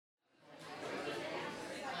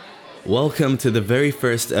Welcome to the very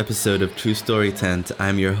first episode of True Story Tent.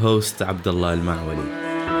 I'm your host, Abdullah Al-Ma'wali.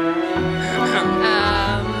 I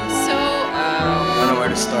don't know where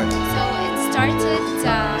to start. So it started.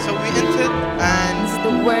 So we entered and... This is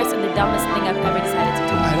the worst and the dumbest thing I've ever decided to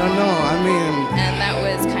do. I don't know, I mean... And that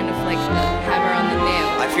was kind of like the hammer on the nail.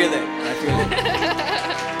 I feel it.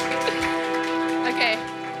 Okay.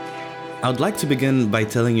 I would like to begin by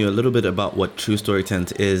telling you a little bit about what True Story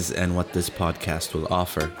Tent is and what this podcast will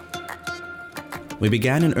offer. We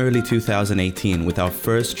began in early 2018 with our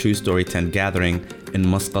first True Story Tent gathering in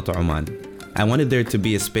Muscat, Oman. I wanted there to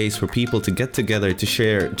be a space for people to get together to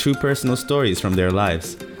share true personal stories from their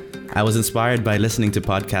lives. I was inspired by listening to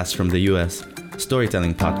podcasts from the US,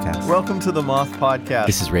 storytelling podcasts. Welcome to the Moth Podcast.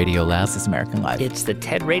 This is Radio Lab. This is American Life. It's the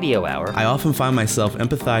TED Radio Hour. I often find myself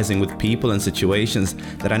empathizing with people and situations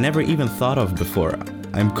that I never even thought of before.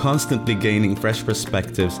 I'm constantly gaining fresh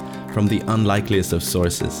perspectives from the unlikeliest of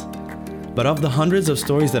sources. But of the hundreds of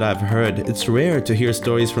stories that I've heard, it's rare to hear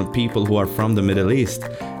stories from people who are from the Middle East.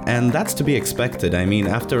 And that's to be expected. I mean,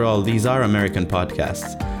 after all, these are American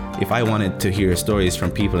podcasts. If I wanted to hear stories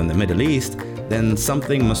from people in the Middle East, then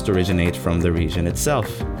something must originate from the region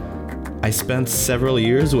itself. I spent several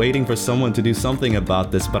years waiting for someone to do something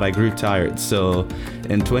about this, but I grew tired. So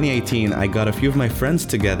in 2018, I got a few of my friends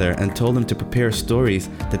together and told them to prepare stories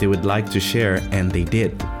that they would like to share, and they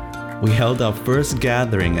did. We held our first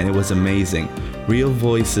gathering and it was amazing. Real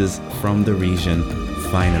voices from the region,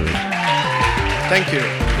 finally. Thank you.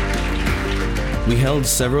 We held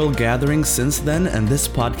several gatherings since then, and this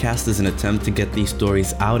podcast is an attempt to get these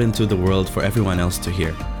stories out into the world for everyone else to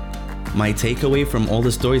hear. My takeaway from all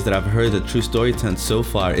the stories that I've heard at True Story Tent so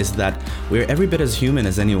far is that we're every bit as human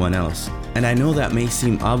as anyone else. And I know that may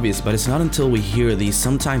seem obvious, but it's not until we hear these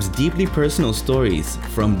sometimes deeply personal stories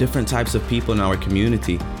from different types of people in our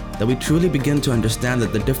community that we truly begin to understand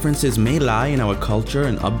that the differences may lie in our culture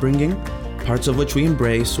and upbringing, parts of which we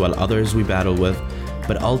embrace while others we battle with,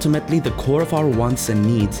 but ultimately the core of our wants and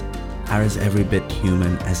needs are as every bit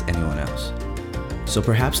human as anyone else. So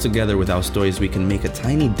perhaps together with our stories we can make a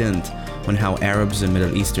tiny dent on how Arabs and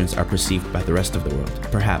Middle Easterns are perceived by the rest of the world.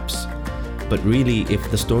 Perhaps. But really,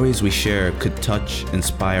 if the stories we share could touch,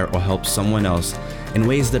 inspire, or help someone else in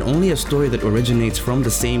ways that only a story that originates from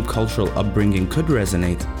the same cultural upbringing could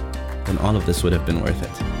resonate, then all of this would have been worth it.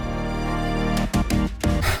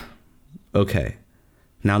 Okay,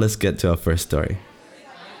 now let's get to our first story.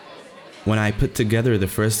 When I put together the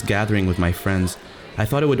first gathering with my friends, I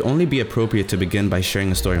thought it would only be appropriate to begin by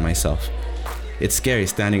sharing a story myself. It's scary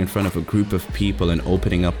standing in front of a group of people and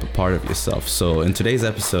opening up a part of yourself, so in today's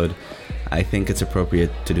episode, I think it's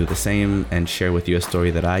appropriate to do the same and share with you a story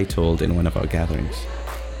that I told in one of our gatherings.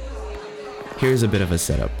 Here's a bit of a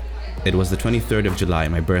setup. It was the 23rd of July,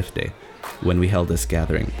 my birthday, when we held this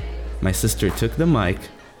gathering. My sister took the mic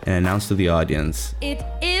and announced to the audience, It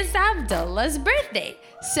is Abdullah's birthday.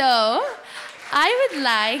 So I would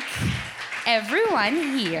like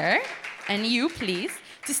everyone here, and you please,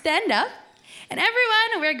 to stand up. And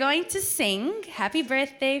everyone, we're going to sing Happy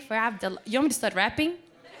Birthday for Abdullah. You want me to start rapping?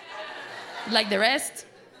 Like the rest?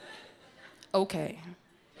 Okay.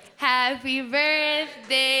 Happy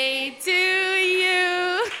birthday to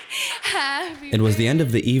you. It was the end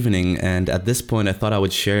of the evening, and at this point I thought I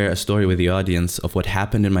would share a story with the audience of what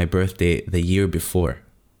happened in my birthday the year before.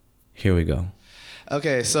 Here we go.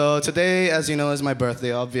 Okay, so today, as you know, is my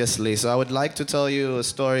birthday, obviously. So I would like to tell you a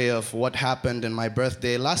story of what happened in my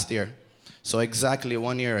birthday last year. So exactly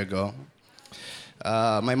 1 year ago.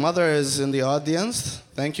 My mother is in the audience.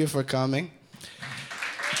 Thank you for coming.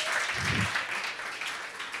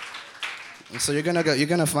 So you're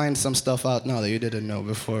gonna find some stuff out now that you didn't know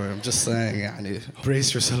before. I'm just saying, yani,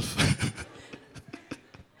 brace yourself.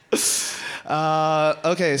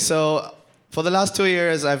 Okay, so for the last 2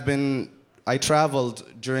 years, I traveled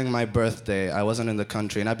during my birthday. I wasn't in the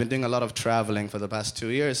country, and I've been doing a lot of traveling for the past 2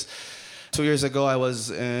 years. 2 years ago, I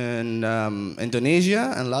was in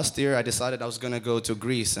Indonesia, and last year I decided I was gonna go to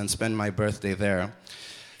Greece and spend my birthday there.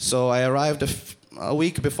 So I arrived a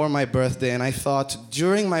week before my birthday, and I thought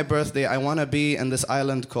during my birthday I want to be in this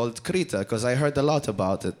island called Kreta because I heard a lot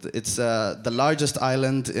about it. It's the largest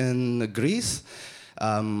island in Greece,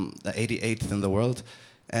 the 88th in the world,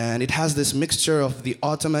 and it has this mixture of the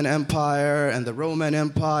Ottoman Empire and the Roman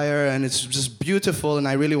Empire, and it's just beautiful, and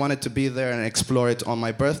I really wanted to be there and explore it on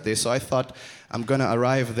my birthday. So I thought I'm gonna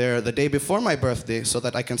arrive there the day before my birthday so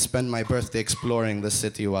that I can spend my birthday exploring the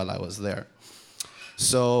city while I was there.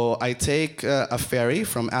 So I take a ferry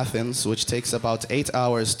from Athens, which takes about 8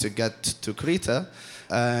 hours to get to Kreta,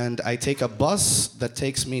 and I take a bus that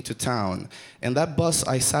takes me to town. In that bus,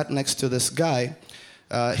 I sat next to this guy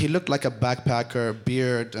He looked like a backpacker,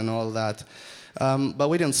 beard and all that. But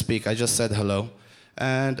we didn't speak. I just said hello.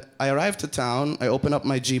 And I arrived to town. I opened up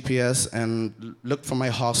my GPS and looked for my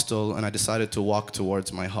hostel, and I decided to walk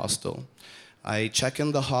towards my hostel. I check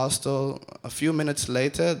in the hostel. A few minutes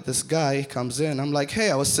later, this guy comes in. I'm like, hey,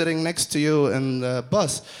 I was sitting next to you in the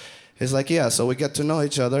bus. He's like, yeah, so we get to know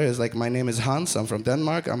each other. He's like, my name is Hans. I'm from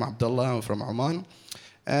Denmark. I'm Abdullah. I'm from Oman.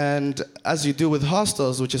 And as you do with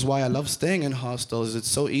hostels, which is why I love staying in hostels, it's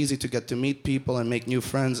so easy to get to meet people and make new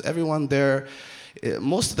friends. Everyone there,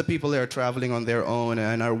 most of the people there are traveling on their own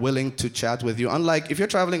and are willing to chat with you. Unlike if you're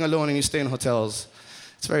traveling alone and you stay in hotels,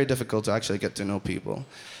 it's very difficult to actually get to know people.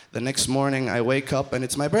 The next morning, I wake up and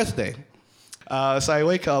it's my birthday. So I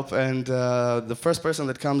wake up and the first person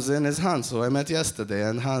that comes in is Hans, who I met yesterday.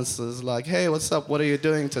 And Hans is like, hey, what's up? What are you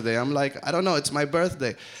doing today? I'm like, I don't know, it's my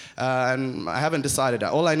birthday. And I haven't decided.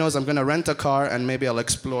 All I know is I'm going to rent a car and maybe I'll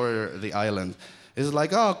explore the island. He's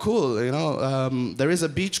like, oh, cool, you know, there is a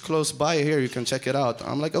beach close by here, you can check it out.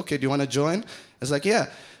 I'm like, okay, do you want to join? He's like, yeah.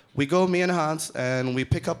 We go, me and Hans, and we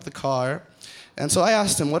pick up the car. And so I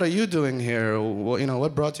asked him, what are you doing here?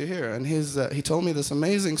 What brought you here? And he told me this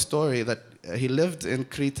amazing story that he lived in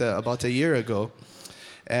Crete about a year ago.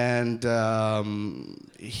 And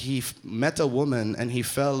he met a woman and he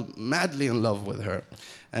fell madly in love with her.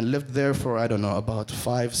 And lived there for, I don't know, about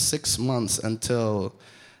 5-6 months until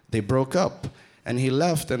they broke up. And he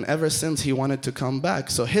left, and ever since he wanted to come back.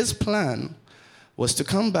 So his plan was to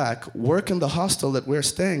come back, work in the hostel that we're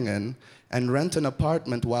staying in, and rent an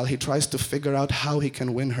apartment while he tries to figure out how he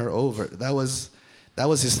can win her over. That was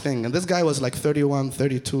his thing. And this guy was like 31,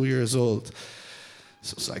 32 years old.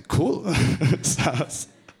 So it's like, cool.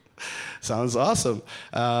 Sounds awesome.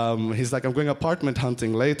 He's like, I'm going apartment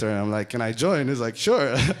hunting later. And I'm like, can I join? He's like,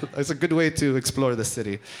 sure. It's a good way to explore the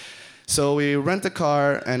city. So we rent a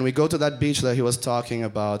car and we go to that beach that he was talking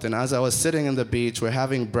about. And as I was sitting on the beach, we're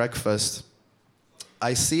having breakfast.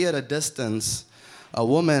 I see at a distance a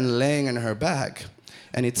woman laying in her bag.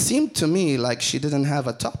 And it seemed to me like she didn't have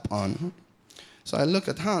a top on. So I look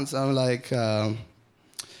at Hans, I'm like,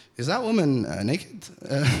 is that woman naked?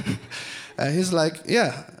 He's like,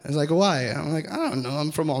 yeah. He's like, why? I'm like, I don't know,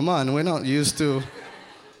 I'm from Oman. We're not used to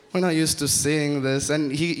seeing this.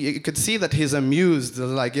 And you could see that he's amused.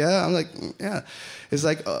 Like, yeah? I'm like, yeah. He's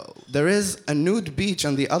like, there is a nude beach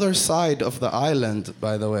on the other side of the island,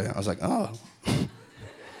 by the way. I was like, oh.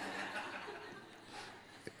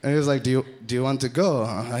 And he was like, do you want to go?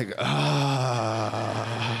 I'm like,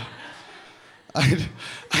 I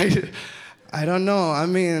don't know. I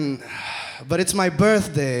mean, but it's my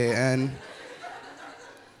birthday, and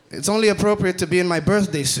it's only appropriate to be in my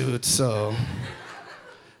birthday suit, so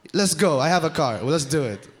let's go. I have a car. Well, let's do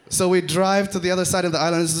it. So we drive to the other side of the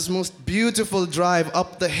island. It's this most beautiful drive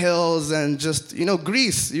up the hills and just,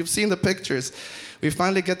 Greece. You've seen the pictures. We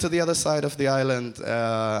finally get to the other side of the island,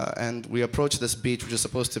 and we approach this beach, which is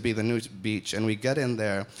supposed to be the nude beach, and we get in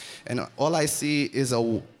there, and all I see is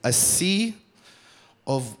a sea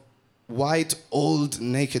of white, old,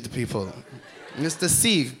 naked people. And it's the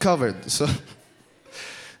sea covered. So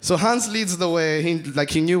Hans leads the way.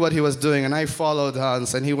 He knew what he was doing, and I followed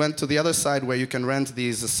Hans, and he went to the other side where you can rent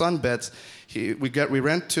these sunbeds. We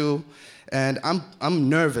rent two. And I'm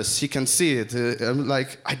nervous. He can see it. I'm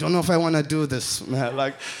like, I don't know if I want to do this, man.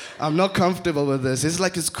 Like, I'm not comfortable with this. He's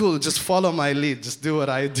like, it's cool. Just follow my lead. Just do what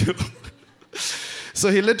I do. So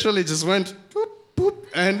he literally just went, boop, boop,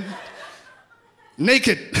 and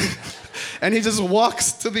naked. And he just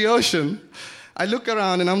walks to the ocean. I look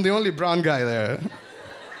around, and I'm the only brown guy there.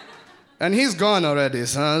 And he's gone already.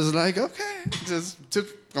 So I was like, okay. Just took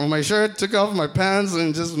off my shirt, took off my pants,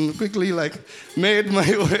 and just quickly, made my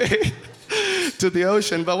way to the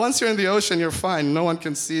ocean. But once you're in the ocean, you're fine. No one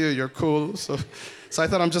can see you. You're cool. So I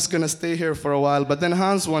thought I'm just going to stay here for a while. But then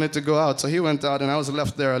Hans wanted to go out. So he went out, and I was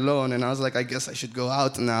left there alone. And I was like, I guess I should go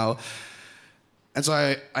out now. And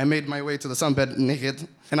so I made my way to the sunbed naked.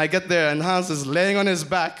 And I get there, and Hans is laying on his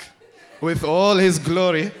back with all his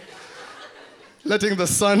glory, letting the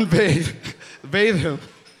sun bathe him.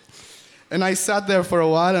 And I sat there for a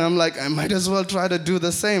while, and I'm like, I might as well try to do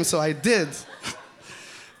the same. So I did.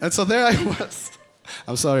 And so there I was.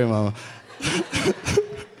 I'm sorry, Mama.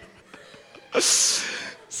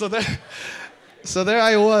 So there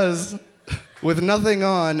I was with nothing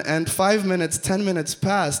on, and 5 minutes, 10 minutes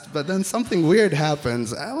passed, but then something weird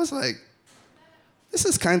happens. I was like, this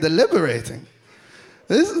is kind of liberating.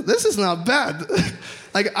 This is not bad.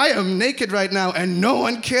 I am naked right now, and no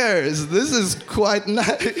one cares. This is quite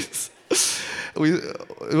nice.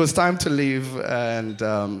 it was time to leave, and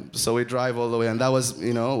so we drive all the way, and that was,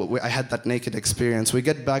 I had that naked experience. We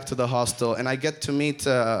get back to the hostel, and I get to meet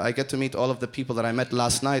all of the people that I met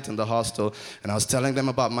last night in the hostel, and I was telling them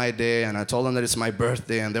about my day, and I told them that it's my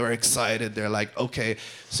birthday, and they were excited. They're like, okay,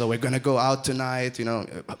 so we're gonna go out tonight,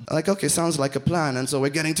 like, okay, sounds like a plan. And so we're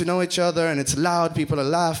getting to know each other, and it's loud, people are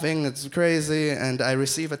laughing, it's crazy, and I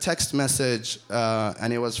receive a text message,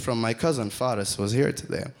 and it was from my cousin, Faris, who was here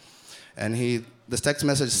today. And this text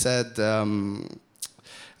message said,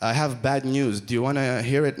 I have bad news. Do you want to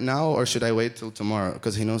hear it now, or should I wait till tomorrow?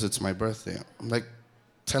 Because he knows it's my birthday. I'm like,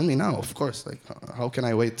 tell me now, of course. Like, how can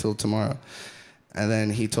I wait till tomorrow? And then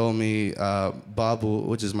he told me Babu,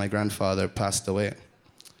 which is my grandfather, passed away.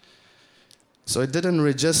 So it didn't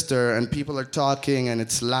register, and people are talking, and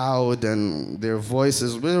it's loud, and their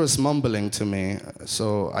voices was mumbling to me.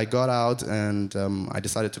 So I got out, and I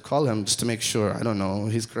decided to call him just to make sure. I don't know,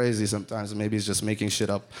 he's crazy sometimes. Maybe he's just making shit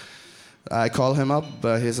up. I call him up,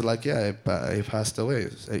 but he's like, yeah, he passed away.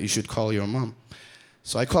 You should call your mom.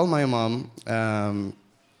 So I call my mom, and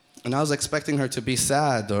I was expecting her to be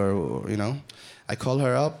sad or. I call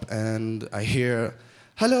her up, and I hear,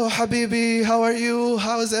 hello, Habibi, how are you?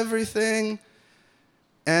 How's everything?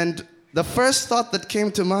 And the first thought that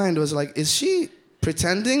came to mind was like, is she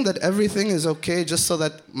pretending that everything is okay just so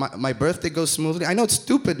that my birthday goes smoothly? I know it's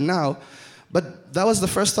stupid now, but that was the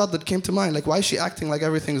first thought that came to mind. Like, why is she acting like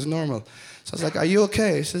everything's normal? So I was like, are you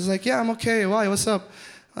okay? She's like, yeah, I'm okay. Why? What's up?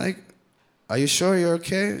 Like, are you sure you're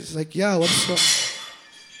okay? She's like, yeah, what's up?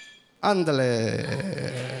 Andale.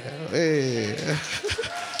 Hey.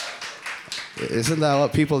 Isn't that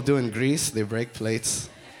what people do in Greece? They break plates.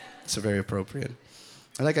 It's very appropriate.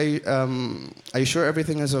 I'm like, are you sure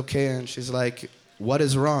everything is okay? And she's like, what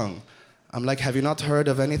is wrong? I'm like, have you not heard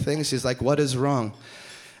of anything? She's like, what is wrong?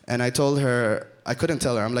 And I told her, I couldn't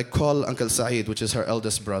tell her. I'm like, call Uncle Saeed, which is her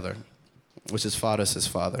eldest brother, which is Faris's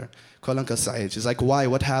father. Call Uncle Saeed. She's like, why?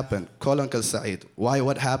 What happened? Call Uncle Saeed. Why?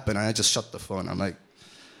 What happened? And I just shut the phone. I'm like,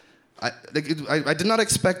 I did not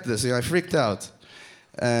expect this. I freaked out.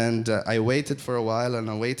 And I waited for a while, and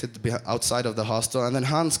I waited outside of the hostel. And then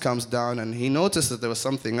Hans comes down, and he noticed that there was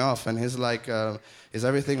something off. And he's like, is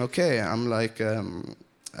everything okay? I'm like,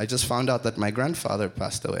 I just found out that my grandfather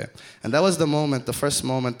passed away. And that was the first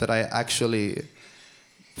moment that I actually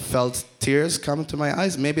felt tears come to my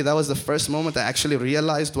eyes. Maybe that was the first moment I actually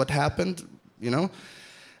realized what happened,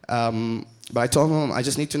 But I told him, I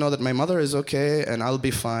just need to know that my mother is okay, and I'll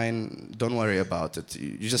be fine. Don't worry about it.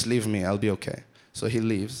 You just leave me. I'll be okay. So he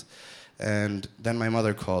leaves. And then my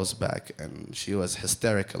mother calls back, and she was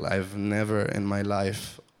hysterical. I've never in my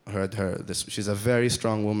life heard her this. She's a very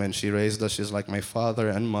strong woman. She raised us. She's like my father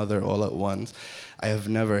and mother all at once. I have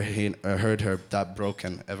never heard her that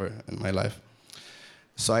broken ever in my life.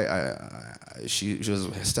 So she was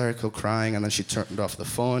hysterical, crying, and then she turned off the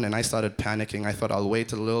phone, and I started panicking. I thought I'll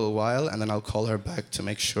wait a little while, and then I'll call her back to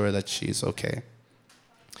make sure that she's okay.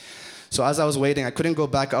 So as I was waiting, I couldn't go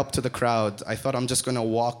back up to the crowd. I thought I'm just going to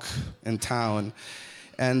walk in town.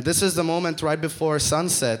 And this is the moment right before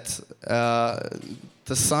sunset.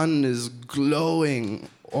 The sun is glowing,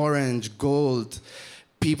 orange, gold.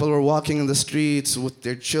 People were walking in the streets with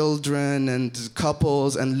their children and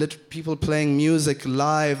couples and people playing music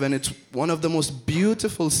live. And it's one of the most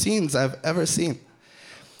beautiful scenes I've ever seen.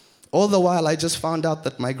 All the while, I just found out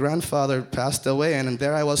that my grandfather passed away, and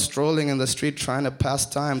there I was strolling in the street trying to pass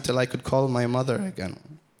time till I could call my mother again.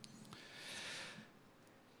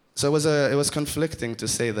 So it was conflicting, to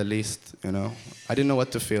say the least, I didn't know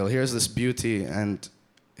what to feel. Here's this beauty, and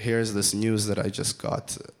here's this news that I just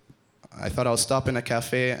got. I thought I'll stop in a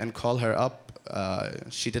cafe and call her up.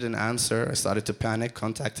 She didn't answer. I started to panic,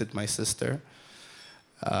 contacted my sister.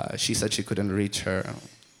 She said she couldn't reach her.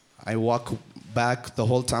 I walked back the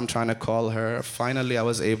whole time trying to call her. Finally, I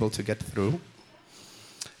was able to get through.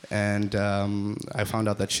 And I found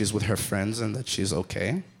out that she's with her friends and that she's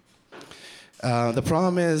okay. The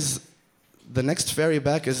problem is, the next ferry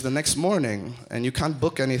back is the next morning, and you can't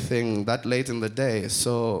book anything that late in the day.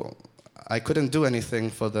 So I couldn't do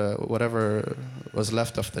anything for whatever was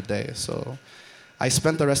left of the day. So I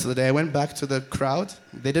spent the rest of the day. I went back to the crowd.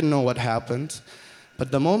 They didn't know what happened.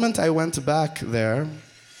 But the moment I went back there,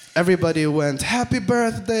 everybody went, happy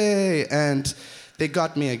birthday, and they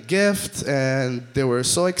got me a gift, and they were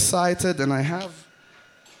so excited, and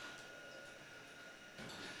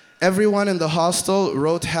everyone in the hostel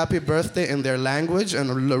wrote happy birthday in their language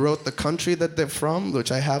and wrote the country that they're from,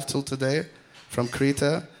 which I have till today, from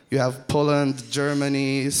Crete. You have Poland,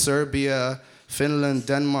 Germany, Serbia, Finland,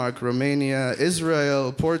 Denmark, Romania,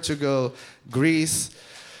 Israel, Portugal, Greece.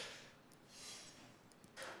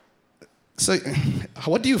 So,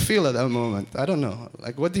 what do you feel at that moment? I don't know.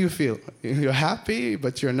 Like, what do you feel? You're happy,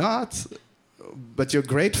 but you're not, but you're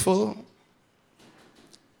grateful.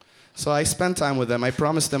 So I spent time with them. I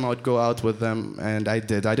promised them I would go out with them, and I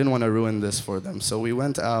did. I didn't want to ruin this for them. So we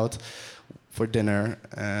went out for dinner,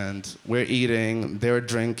 and we're eating, they were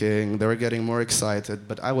drinking, they were getting more excited,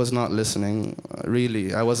 but I was not listening,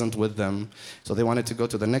 really. I wasn't with them. So they wanted to go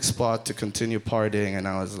to the next spot to continue partying, and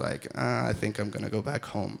I was like, I think I'm going to go back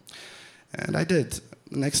home. And I did.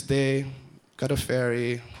 The next day, got a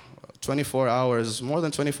ferry, 24 hours, more than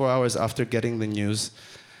 24 hours after getting the news,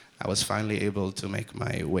 I was finally able to make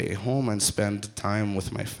my way home and spend time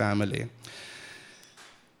with my family.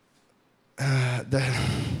 I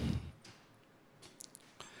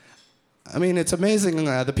mean, it's amazing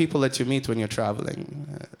the people that you meet when you're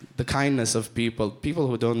traveling, the kindness of people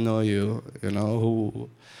who don't know you, you know,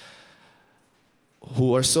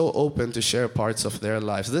 who are so open to share parts of their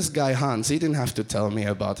lives. This guy, Hans, he didn't have to tell me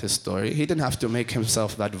about his story. He didn't have to make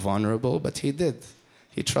himself that vulnerable, but he did.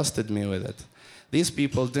 He trusted me with it. These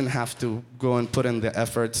people didn't have to go and put in the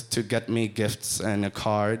effort to get me gifts and a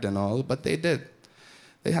card and all, but they did.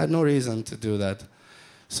 They had no reason to do that.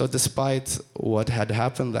 So despite what had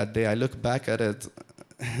happened that day, I look back at it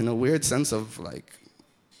in a weird sense of like,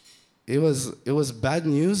 it was bad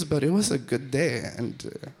news, but it was a good day.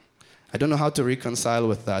 And I don't know how to reconcile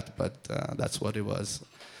with that, but that's what it was.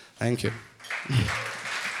 Thank you.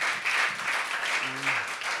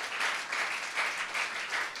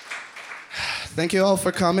 Thank you all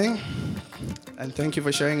for coming, and thank you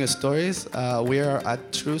for sharing your stories. We are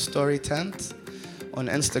at True Story Tent on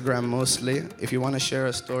Instagram mostly. If you want to share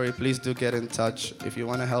a story, please do get in touch. If you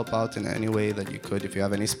want to help out in any way that you could, if you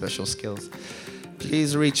have any special skills,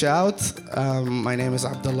 please reach out. My name is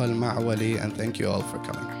Abdullah Al-Ma'wali, and thank you all for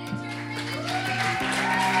coming.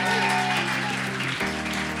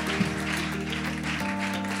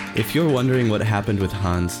 If you're wondering what happened with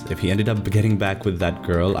Hans, if he ended up getting back with that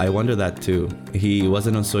girl, I wonder that too. He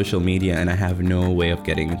wasn't on social media and I have no way of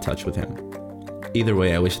getting in touch with him. Either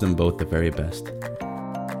way, I wish them both the very best.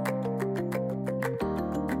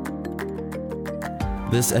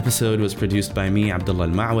 This episode was produced by me, Abdullah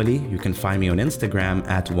Al-Ma'wali. You can find me on Instagram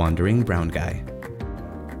at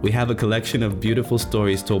WanderingBrownGuy. We have a collection of beautiful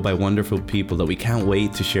stories told by wonderful people that we can't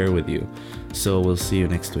wait to share with you. So we'll see you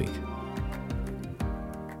next week.